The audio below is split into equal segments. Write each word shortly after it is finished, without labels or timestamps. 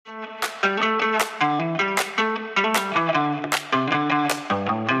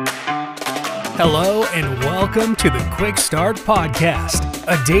Hello and welcome to the Quick Start Podcast,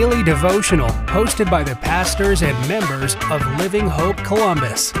 a daily devotional hosted by the pastors and members of Living Hope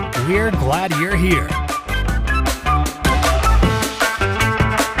Columbus. We're glad you're here.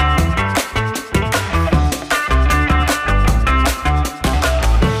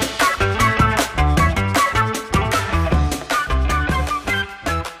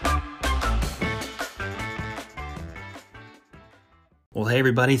 Well, hey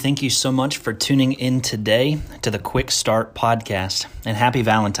everybody, thank you so much for tuning in today to the Quick Start Podcast, and happy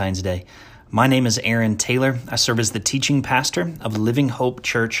Valentine's Day. My name is Aaron Taylor. I serve as the teaching pastor of Living Hope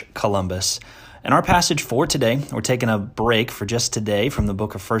Church Columbus. And our passage for today, we're taking a break for just today from the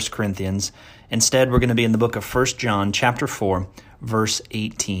book of 1 Corinthians. Instead, we're going to be in the book of 1 John chapter 4, verse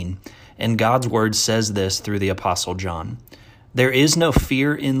 18. And God's word says this through the Apostle John. There is no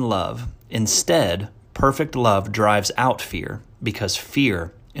fear in love. Instead, perfect love drives out fear, because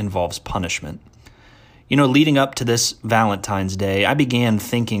fear involves punishment. You know, leading up to this Valentine's Day, I began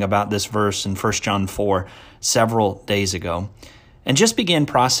thinking about this verse in 1 John 4 several days ago, and just began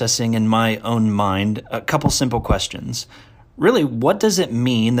processing in my own mind a couple simple questions. Really, what does it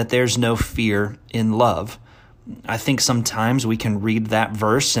mean that there's no fear in love? I think sometimes we can read that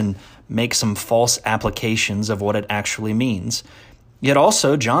verse and make some false applications of what it actually means. Yet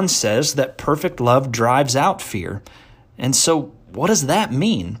also, John says that perfect love drives out fear. And so, what does that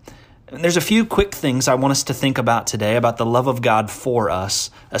mean? There's a few quick things I want us to think about today about the love of God for us,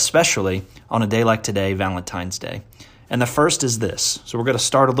 especially on a day like today, Valentine's Day. And the first is this. So we're going to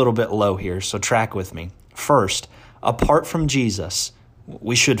start a little bit low here, so track with me. First, apart from Jesus,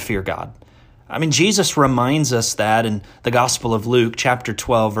 we should fear God. I mean, Jesus reminds us that in the Gospel of Luke, chapter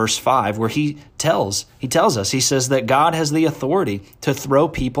 12, verse 5, where he tells us, he says that God has the authority to throw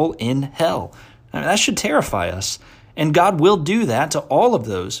people in hell. I mean, that should terrify us. And God will do that to all of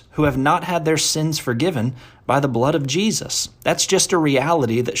those who have not had their sins forgiven by the blood of Jesus. That's just a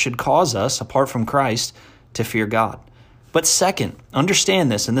reality that should cause us, apart from Christ, to fear God. But second,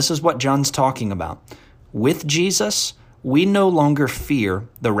 understand this, and this is what John's talking about. With Jesus, we no longer fear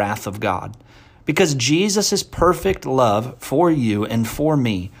the wrath of God, because Jesus' perfect love for you and for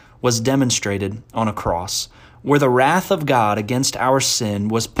me was demonstrated on a cross, where the wrath of God against our sin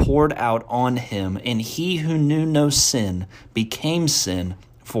was poured out on him, and he who knew no sin became sin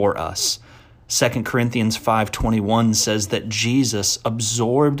for us. 2 Corinthians 5:21 says that Jesus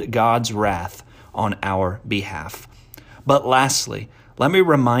absorbed God's wrath on our behalf. But lastly, let me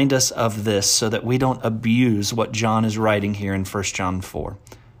remind us of this so that we don't abuse what John is writing here in 1 John 4.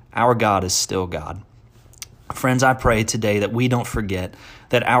 Our God is still God. Friends, I pray today that we don't forget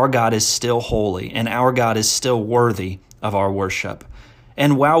that our God is still holy and our God is still worthy of our worship.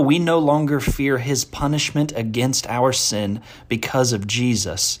 And while we no longer fear his punishment against our sin because of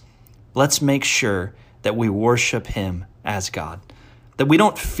Jesus, let's make sure that we worship him as God. That we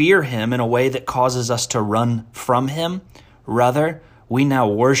don't fear him in a way that causes us to run from him. Rather, we now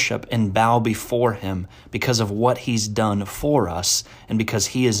worship and bow before him because of what he's done for us and because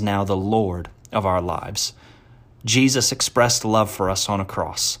he is now the Lord of our lives. Jesus expressed love for us on a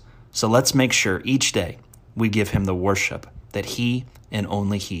cross. So let's make sure each day we give him the worship that he and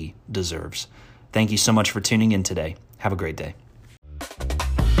only he deserves. Thank you so much for tuning in today. Have a great day.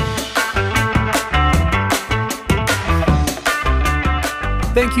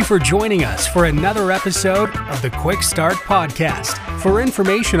 Thank you for joining us for another episode of the Quick Start Podcast. For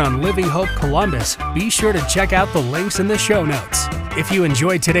information on Living Hope Columbus, be sure to check out the links in the show notes. If you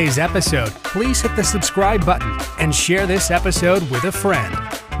enjoyed today's episode, please hit the subscribe button and share this episode with a friend.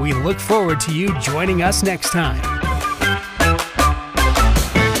 We look forward to you joining us next time.